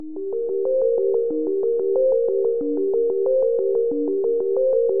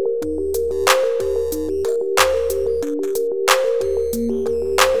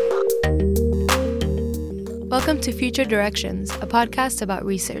Welcome to Future Directions, a podcast about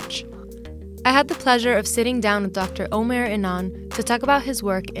research. I had the pleasure of sitting down with Dr. Omer Inan to talk about his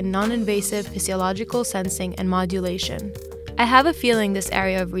work in non-invasive physiological sensing and modulation. I have a feeling this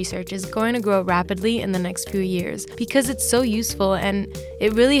area of research is going to grow rapidly in the next few years because it's so useful and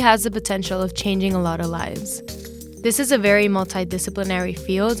it really has the potential of changing a lot of lives. This is a very multidisciplinary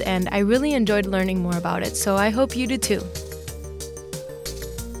field and I really enjoyed learning more about it, so I hope you do too.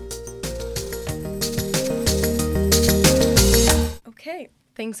 Okay,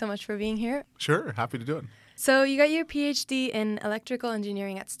 thanks so much for being here. Sure, happy to do it. So you got your PhD in electrical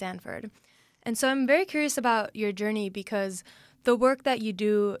engineering at Stanford. And so I'm very curious about your journey because the work that you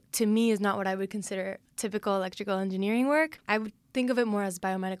do, to me, is not what I would consider typical electrical engineering work. I would think of it more as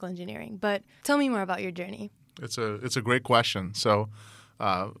biomedical engineering. But tell me more about your journey. It's a great question. So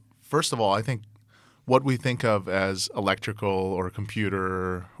first of all, I think what we think of as electrical or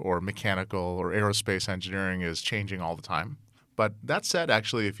computer or mechanical or aerospace engineering is changing all the time. But that said,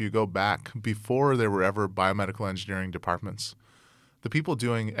 actually, if you go back, before there were ever biomedical engineering departments, the people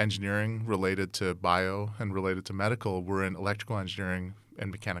doing engineering related to bio and related to medical were in electrical engineering and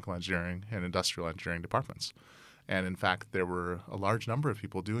mechanical engineering and industrial engineering departments. And in fact, there were a large number of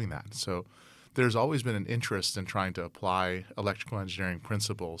people doing that. So there's always been an interest in trying to apply electrical engineering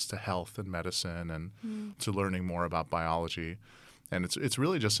principles to health and medicine and to learning more about biology. And it's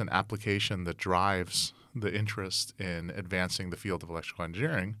really just an application that drives the interest in advancing the field of electrical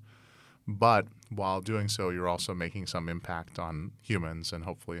engineering. But while doing so, you're also making some impact on humans and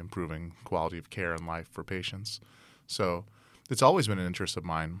hopefully improving quality of care and life for patients. So it's always been an interest of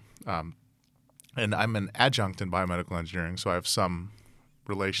mine. And I'm an adjunct in biomedical engineering, so I have some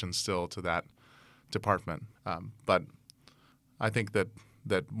relation still to that department. But I think that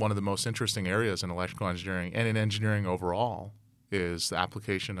one of the most interesting areas in electrical engineering and in engineering overall is the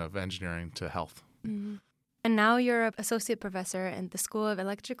application of engineering to health. Mm-hmm. And now you're an associate professor in the School of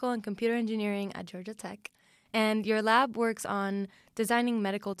Electrical and Computer Engineering at Georgia Tech. And your lab works on designing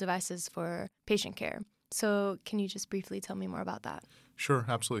medical devices for patient care. So can you just briefly tell me more about that? Sure,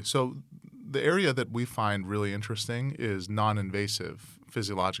 absolutely. So the area that we find really interesting is non-invasive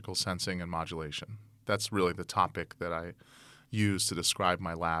physiological sensing and modulation. That's really the topic that I use to describe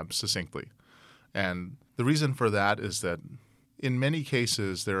my lab succinctly. And the reason for that is that in many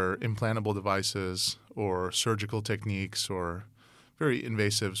cases, there are implantable devices or surgical techniques or very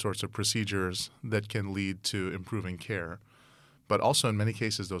invasive sorts of procedures that can lead to improving care. But also in many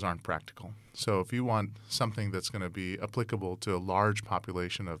cases, those aren't practical. So if you want something that's going to be applicable to a large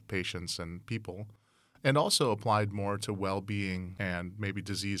population of patients and people, and also applied more to well-being and maybe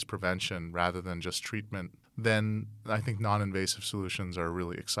disease prevention rather than just treatment, then I think non-invasive solutions are a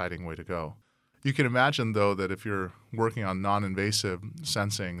really exciting way to go. You can imagine, though, that if you're working on non-invasive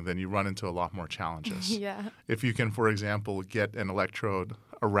sensing, then you run into a lot more challenges. Yeah. If you can, for example, get an electrode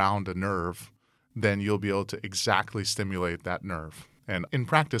around a nerve, then you'll be able to exactly stimulate that nerve. And in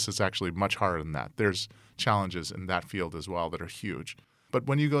practice, it's actually much harder than that. There's challenges in that field as well that are huge. But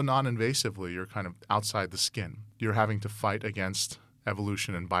when you go non-invasively, you're kind of outside the skin. You're having to fight against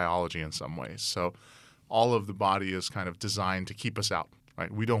evolution and biology in some ways. So all of the body is kind of designed to keep us out. Right?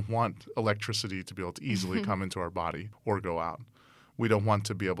 We don't want electricity to be able to easily come into our body or go out. We don't want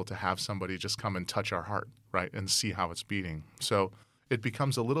to be able to have somebody just come and touch our heart, right, and see how it's beating. So it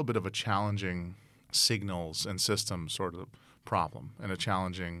becomes a little bit of a challenging signals and systems sort of problem and a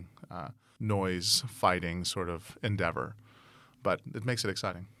challenging noise fighting sort of endeavor. But it makes it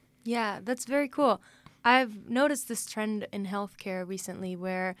exciting. Yeah, that's very cool. I've noticed this trend in healthcare recently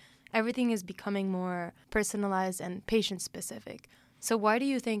where everything is becoming more personalized and patient-specific. So why do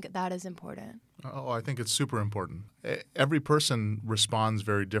you think that is important? Oh, I think it's super important. Every person responds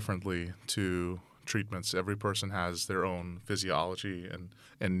very differently to treatments. Every person has their own physiology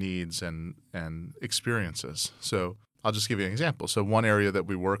and needs and experiences. So I'll just give you an example. So one area that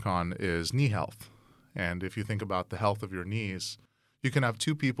we work on is knee health. And if you think about the health of your knees, you can have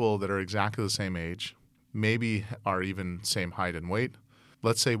two people that are exactly the same age, maybe are even same height and weight.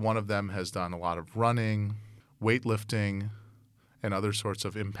 Let's say one of them has done a lot of running, weightlifting, and other sorts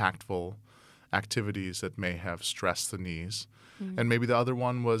of impactful activities that may have stressed the knees. Mm-hmm. And maybe the other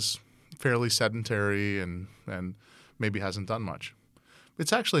one was fairly sedentary and maybe hasn't done much.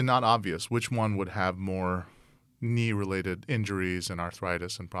 It's actually not obvious which one would have more knee-related injuries and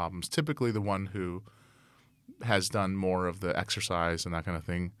arthritis and problems. Typically the one who has done more of the exercise and that kind of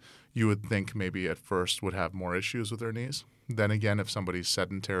thing, you would think maybe at first would have more issues with their knees. Then again, if somebody's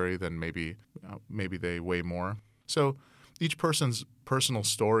sedentary, then maybe they weigh more. So each person's personal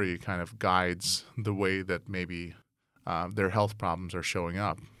story kind of guides the way that maybe their health problems are showing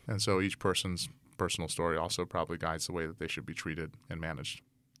up. And so each person's personal story also probably guides the way that they should be treated and managed.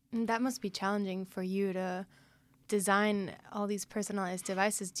 And that must be challenging for you to design all these personalized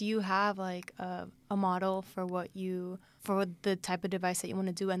devices. Do you have like a model for the type of device that you want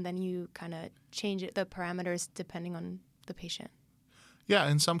to do, and then you kind of change the parameters depending on the patient? Yeah,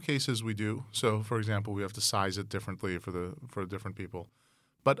 in some cases we do. So, for example, we have to size it differently for different people.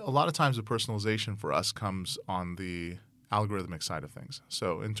 But a lot of times the personalization for us comes on the algorithmic side of things.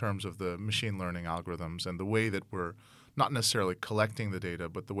 So in terms of the machine learning algorithms and the way that we're not necessarily collecting the data,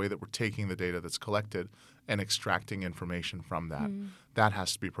 but the way that we're taking the data that's collected and extracting information from that, that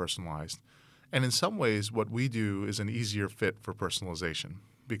has to be personalized. And in some ways, what we do is an easier fit for personalization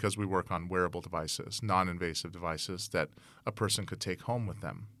because we work on wearable devices, non-invasive devices that a person could take home with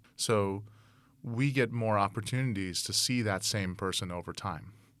them. So we get more opportunities to see that same person over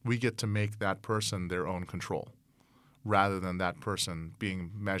time. We get to make that person their own control rather than that person being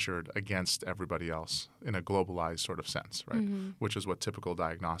measured against everybody else in a globalized sort of sense, right? Which is what typical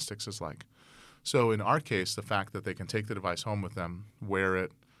diagnostics is like. So in our case, the fact that they can take the device home with them, wear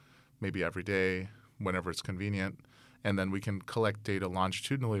it maybe every day, whenever it's convenient, and then we can collect data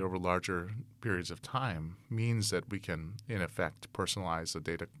longitudinally over larger periods of time means that we can, in effect, personalize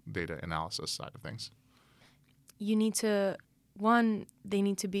the data analysis side of things. You need to, one, they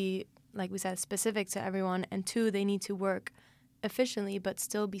need to be, like we said, specific to everyone, and two, they need to work efficiently but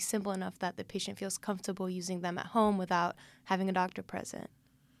still be simple enough that the patient feels comfortable using them at home without having a doctor present.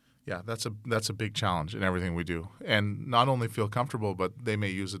 Yeah, that's a big challenge in everything we do. And not only feel comfortable, but they may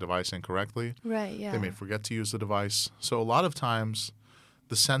use the device incorrectly. Right, yeah. They may forget to use the device. So a lot of times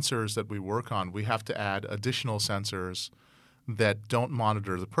the sensors that we work on, we have to add additional sensors that don't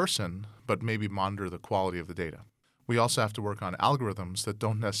monitor the person, but maybe monitor the quality of the data. We also have to work on algorithms that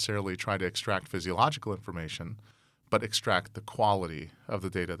don't necessarily try to extract physiological information, but extract the quality of the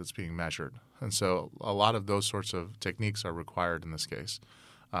data that's being measured. And so a lot of those sorts of techniques are required in this case.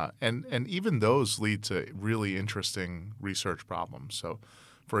 And even those lead to really interesting research problems. So,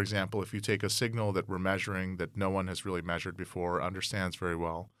 for example, if you take a signal that we're measuring that no one has really measured before, understands very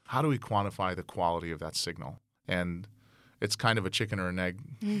well, how do we quantify the quality of that signal? And it's kind of a chicken or an egg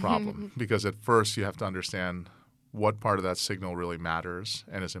problem because at first you have to understand what part of that signal really matters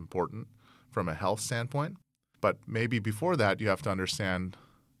and is important from a health standpoint. But maybe before that, you have to understand,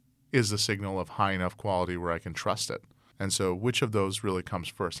 is the signal of high enough quality where I can trust it? And so which of those really comes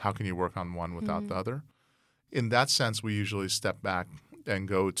first? How can you work on one without the other? In that sense, we usually step back and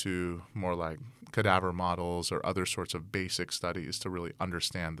go to more like cadaver models or other sorts of basic studies to really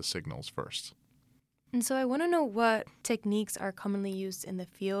understand the signals first. And so I want to know what techniques are commonly used in the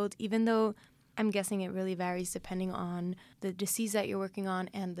field, even though I'm guessing it really varies depending on the disease that you're working on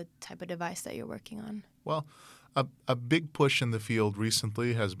and the type of device that you're working on. Well, a big push in the field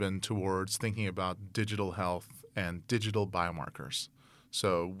recently has been towards thinking about digital health and digital biomarkers.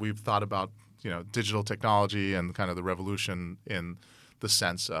 So we've thought about, digital technology and kind of the revolution in the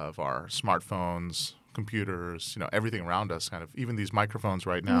sense of our smartphones, computers, everything around us, kind of even these microphones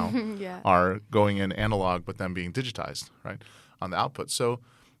right now are going in analog but then being digitized, right, on the output. So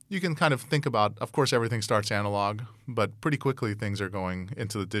you can kind of think about, of course, everything starts analog, but pretty quickly things are going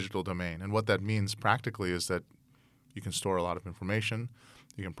into the digital domain. And what that means practically is that you can store a lot of information.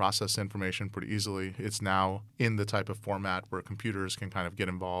 You can process information pretty easily. It's now in the type of format where computers can kind of get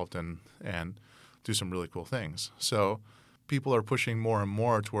involved and do some really cool things. So people are pushing more and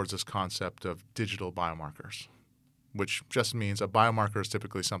more towards this concept of digital biomarkers, which just means a biomarker is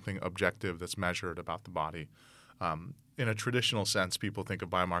typically something objective that's measured about the body. In a traditional sense, people think of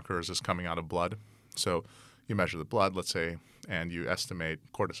biomarkers as coming out of blood. So you measure the blood, let's say, and you estimate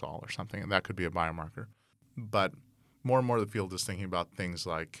cortisol or something, and that could be a biomarker. But more and more the field is thinking about things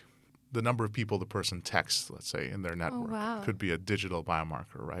like the number of people the person texts, let's say, in their network. Could be a digital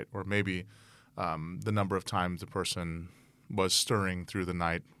biomarker, right? Or maybe the number of times the person was stirring through the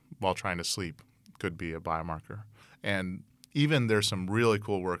night while trying to sleep could be a biomarker. And even there's some really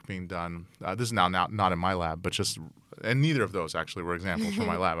cool work being done. This is now not in my lab, but and neither of those actually were examples from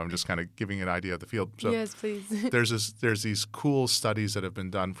my lab. I'm just kind of giving an idea of the field. So yes, please. there's these cool studies that have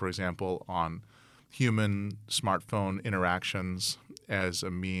been done, for example, on human smartphone interactions as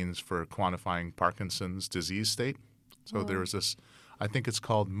a means for quantifying Parkinson's disease state. So there was this, I think it's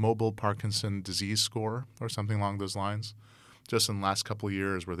called Mobile Parkinson Disease Score or something along those lines. Just in the last couple of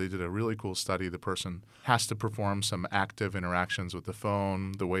years where they did a really cool study, the person has to perform some active interactions with the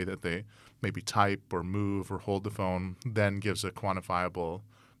phone, the way that they maybe type or move or hold the phone, then gives a quantifiable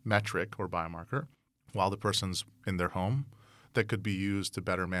metric or biomarker while the person's in their home that could be used to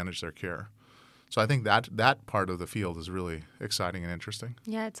better manage their care. So I think that part of the field is really exciting and interesting.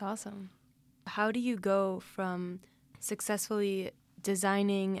 Yeah, it's awesome. How do you go from successfully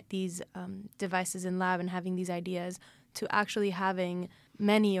designing these devices in lab and having these ideas to actually having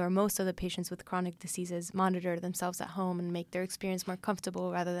many or most of the patients with chronic diseases monitor themselves at home and make their experience more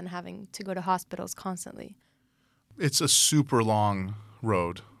comfortable rather than having to go to hospitals constantly? It's a super long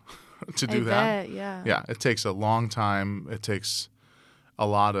road to do that. Bet, yeah. Yeah, it takes a long time. It takes a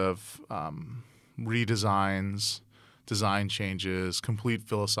lot of redesigns, design changes, complete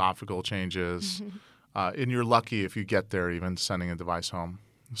philosophical changes. And you're lucky if you get there, even sending a device home.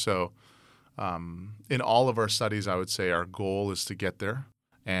 So in all of our studies, I would say our goal is to get there.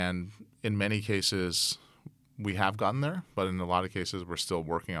 And in many cases, we have gotten there, but in a lot of cases, we're still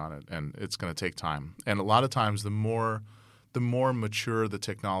working on it, and it's going to take time. And a lot of times, the more mature the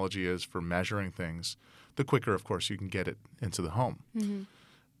technology is for measuring things, the quicker, of course, you can get it into the home. Mm-hmm.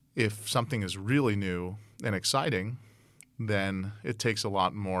 If something is really new and exciting, then it takes a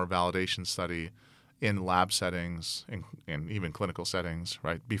lot more validation study in lab settings and even clinical settings,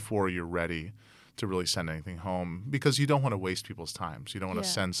 right, before you're ready to really send anything home, because you don't want to waste people's time. So you don't want to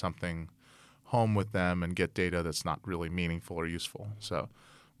send something home with them and get data that's not really meaningful or useful. So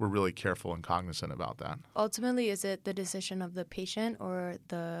we're really careful and cognizant about that. Ultimately, is it the decision of the patient or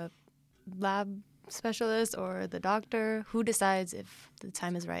the lab specialist or the doctor? Who decides if the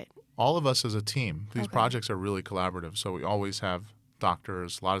time is right? All of us as a team. These projects are really collaborative. So we always have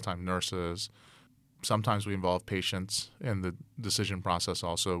doctors, a lot of times nurses. Sometimes we involve patients in the decision process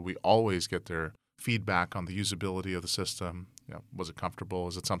also. We always get their feedback on the usability of the system. Was it comfortable?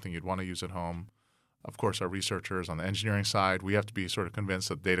 Is it something you'd want to use at home? Of course, our researchers on the engineering side, we have to be sort of convinced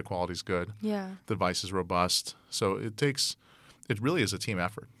that data quality is good, the device is robust. So it really is a team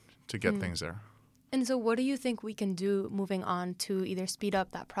effort to get things there. And so what do you think we can do moving on to either speed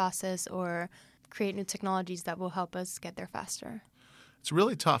up that process or create new technologies that will help us get there faster? It's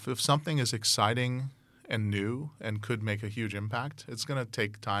really tough. If something is exciting and new and could make a huge impact, it's going to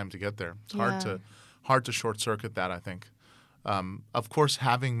take time to get there. It's hard to short circuit that, I think. Of course,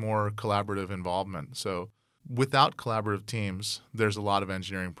 having more collaborative involvement. So without collaborative teams, there's a lot of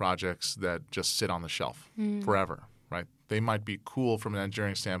engineering projects that just sit on the shelf forever, right? They might be cool from an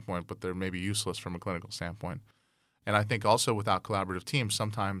engineering standpoint, but they're maybe useless from a clinical standpoint. And I think also without collaborative teams,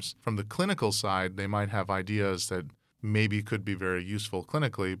 sometimes from the clinical side, they might have ideas that maybe could be very useful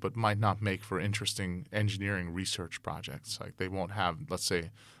clinically, but might not make for interesting engineering research projects. Like they won't have, let's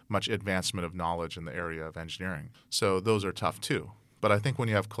say, much advancement of knowledge in the area of engineering. So those are tough too. But I think when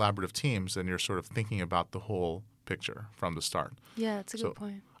you have collaborative teams, then you're sort of thinking about the whole picture from the start. Yeah, that's a good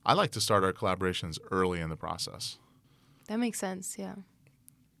point. I like to start our collaborations early in the process. That makes sense, yeah.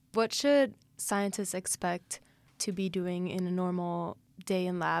 What should scientists expect to be doing in a normal day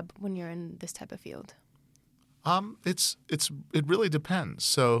in lab when you're in this type of field? It really depends.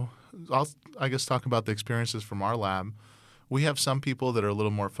 So I'll talk about the experiences from our lab. We have some people that are a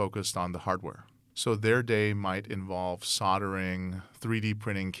little more focused on the hardware. So their day might involve soldering, 3D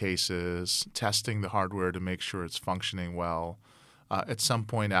printing cases, testing the hardware to make sure it's functioning well. At some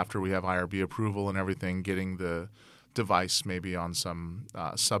point after we have IRB approval and everything, getting the device maybe on some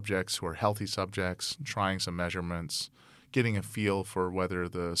subjects who are healthy subjects, trying some measurements, getting a feel for whether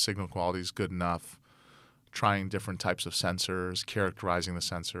the signal quality is good enough, trying different types of sensors, characterizing the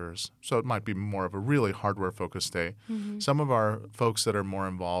sensors. So it might be more of a really hardware-focused day. Mm-hmm. Some of our folks that are more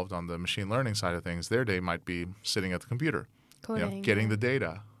involved on the machine learning side of things, their day might be sitting at the computer, coding, getting the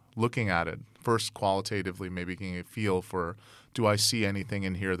data, looking at it, first qualitatively maybe getting a feel for, do I see anything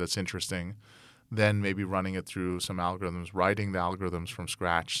in here that's interesting? Then maybe running it through some algorithms, writing the algorithms from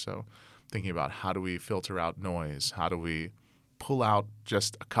scratch. So thinking about how do we filter out noise? How do we pull out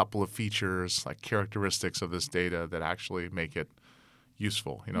just a couple of features, like characteristics of this data that actually make it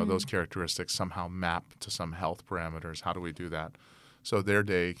useful? Those characteristics somehow map to some health parameters. How do we do that? So their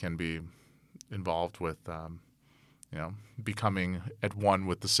day can be involved with, becoming at one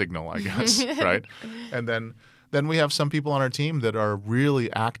with the signal, I guess, right? And then we have some people on our team that are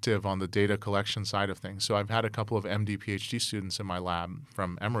really active on the data collection side of things. So I've had a couple of MD, PhD students in my lab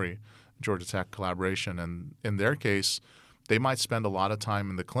from Emory, Georgia Tech collaboration, and in their case, they might spend a lot of time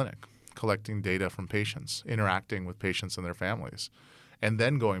in the clinic collecting data from patients, interacting with patients and their families, and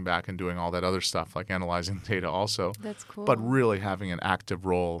then going back and doing all that other stuff like analyzing the data also. That's cool. But really having an active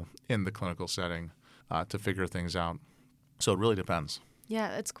role in the clinical setting to figure things out. So it really depends.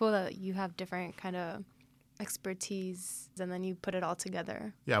 Yeah, it's cool that you have different kind of expertise and then you put it all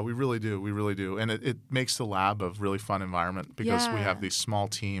together. Yeah, we really do. We really do. And it makes the lab a really fun environment because we have these small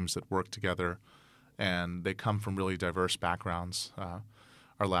teams that work together and they come from really diverse backgrounds.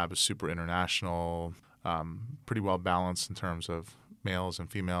 Our lab is super international, pretty well balanced in terms of males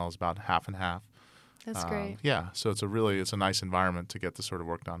and females, about half and half. That's great. Yeah, so it's a nice environment to get this sort of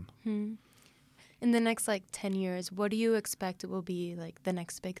work done. In the next 10 years, what do you expect will be the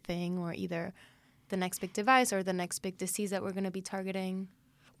next big thing, or either the next big device or the next big disease that we're going to be targeting?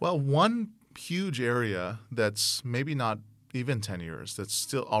 Well, one huge area that's maybe not even 10 years, that's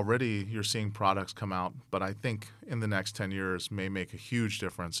still already you're seeing products come out, but I think in the next 10 years may make a huge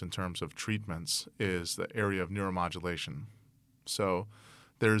difference in terms of treatments, is the area of neuromodulation. So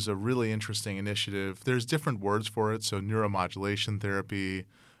there's a really interesting initiative. There's different words for it. So neuromodulation therapy,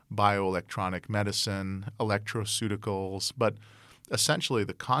 bioelectronic medicine, electroceuticals, but essentially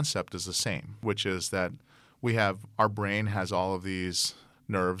the concept is the same, which is that our brain has all of these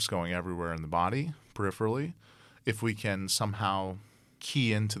nerves going everywhere in the body peripherally. If we can somehow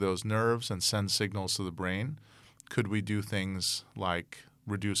key into those nerves and send signals to the brain, could we do things like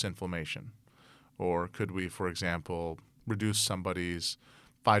reduce inflammation? Or could we, for example, reduce somebody's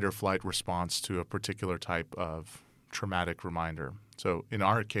fight or flight response to a particular type of traumatic reminder? So in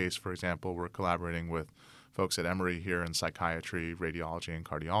our case, for example, we're collaborating with folks at Emory here in psychiatry, radiology, and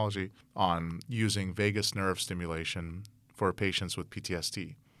cardiology on using vagus nerve stimulation for patients with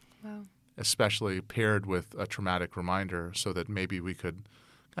PTSD. Wow. Especially paired with a traumatic reminder, so that maybe we could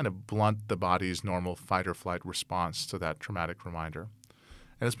kind of blunt the body's normal fight or flight response to that traumatic reminder.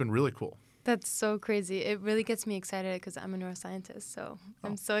 And it's been really cool. That's so crazy. It really gets me excited because I'm a neuroscientist, so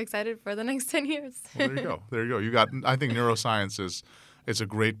I'm so excited for the next 10 years. Well, there you go. There you go. I think neuroscience is a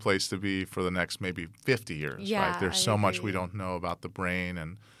great place to be for the next maybe 50 years. Yeah, right? There's I so much agree. we don't know about the brain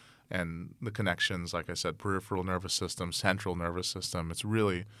and the connections, like I said, peripheral nervous system, central nervous system. It's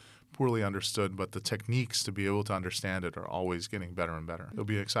really poorly understood, but the techniques to be able to understand it are always getting better and better. It'll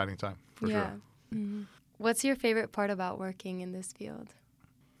be an exciting time, for sure. Mm-hmm. What's your favorite part about working in this field?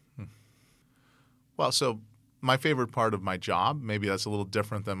 Well, so my favorite part of my job, maybe that's a little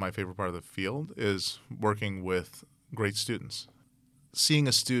different than my favorite part of the field, is working with great students. Seeing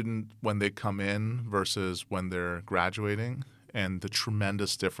a student when they come in versus when they're graduating, and the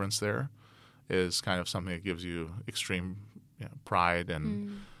tremendous difference there is kind of something that gives you extreme pride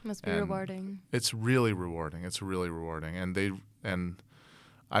and Must be rewarding. It's really rewarding. And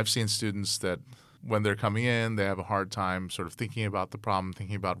I've seen students that when they're coming in, they have a hard time sort of thinking about the problem,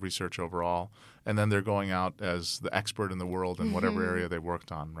 thinking about research overall, and then they're going out as the expert in the world in whatever area they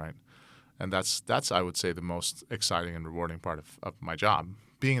worked on, right? And that's I would say the most exciting and rewarding part of my job.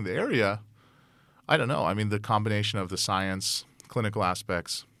 Being in the area, I don't know. I mean, the combination of the science, clinical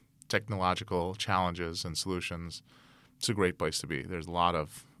aspects, technological challenges and solutions, it's a great place to be. There's a lot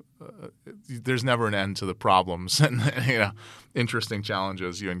of there's never an end to the problems and interesting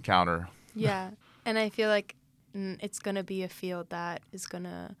challenges you encounter. Yeah, and I feel like it's going to be a field that is going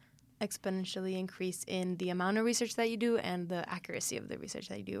to exponentially increase in the amount of research that you do and the accuracy of the research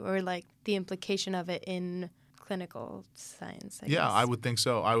that you do, or the implication of it in clinical science, I guess. I would think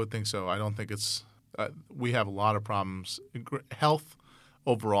so. I don't think it's we have a lot of problems. Health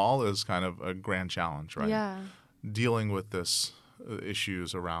overall is kind of a grand challenge, right? Yeah. Dealing with this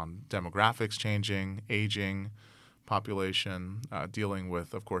issues around demographics changing, aging, population, dealing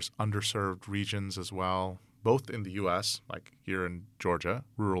with, of course, underserved regions as well, both in the U.S., like here in Georgia,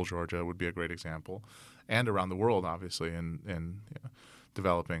 rural Georgia would be a great example, and around the world, obviously, in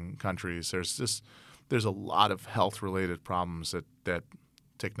developing countries. There's a lot of health-related problems that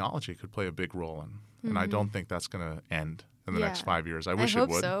technology could play a big role in, and I don't think that's going to end in the next 5 years. I wish it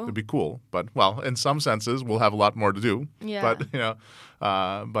would. So. It'd be cool, but in some senses, we'll have a lot more to do. Yeah.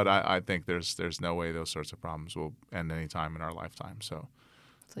 But I think there's no way those sorts of problems will end any time in our lifetime. So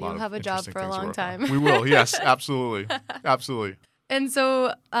you'll have a job for a long time. We will. Yes, absolutely, absolutely. And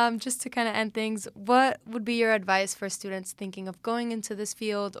so, just to kind of end things, what would be your advice for students thinking of going into this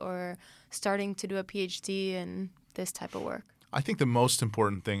field or starting to do a PhD in this type of work? I think the most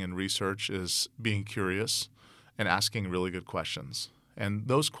important thing in research is being curious and asking really good questions. And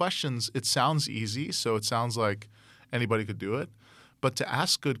those questions, it sounds easy, so it sounds like anybody could do it. But to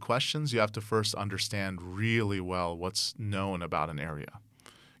ask good questions, you have to first understand really well what's known about an area.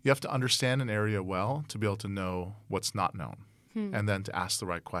 You have to understand an area well to be able to know what's not known, and then to ask the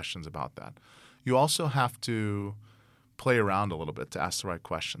right questions about that. You also have to play around a little bit to ask the right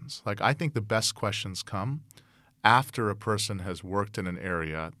questions. I think the best questions come after a person has worked in an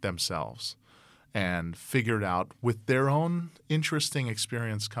area themselves and figured out with their own interesting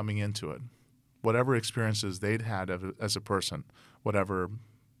experience coming into it, whatever experiences they'd had as a person, whatever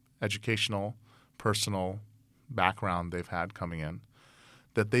educational, personal background they've had coming in,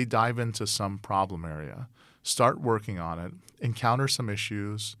 that they dive into some problem area, start working on it, encounter some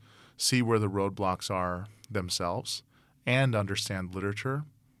issues, see where the roadblocks are themselves, and understand literature.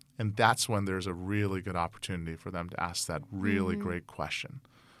 And that's when there's a really good opportunity for them to ask that really great question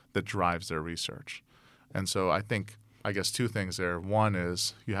that drives their research. And so I guess two things there. One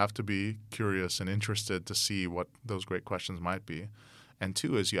is you have to be curious and interested to see what those great questions might be. And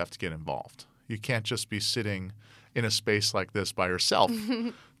two is you have to get involved. You can't just be sitting in a space like this by yourself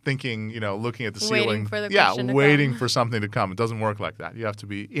thinking, looking at the ceiling. Waiting for the question to waiting come. for something to come. It doesn't work like that. You have to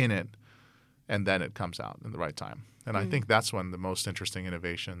be in it, and then it comes out in the right time. And I think that's when the most interesting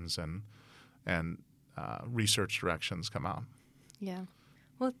innovations and research directions come out. Yeah.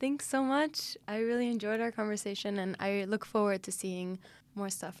 Well, thanks so much. I really enjoyed our conversation, and I look forward to seeing more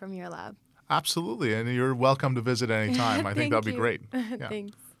stuff from your lab. Absolutely. And you're welcome to visit anytime. I think that'll be great. Yeah.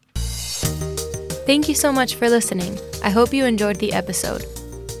 Thanks. Thank you so much for listening. I hope you enjoyed the episode.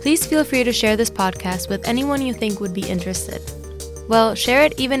 Please feel free to share this podcast with anyone you think would be interested. Well, share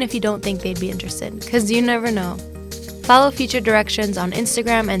it even if you don't think they'd be interested, because you never know. Follow Future Directions on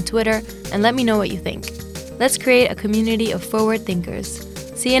Instagram and Twitter and let me know what you think. Let's create a community of forward thinkers.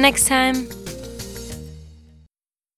 See you next time!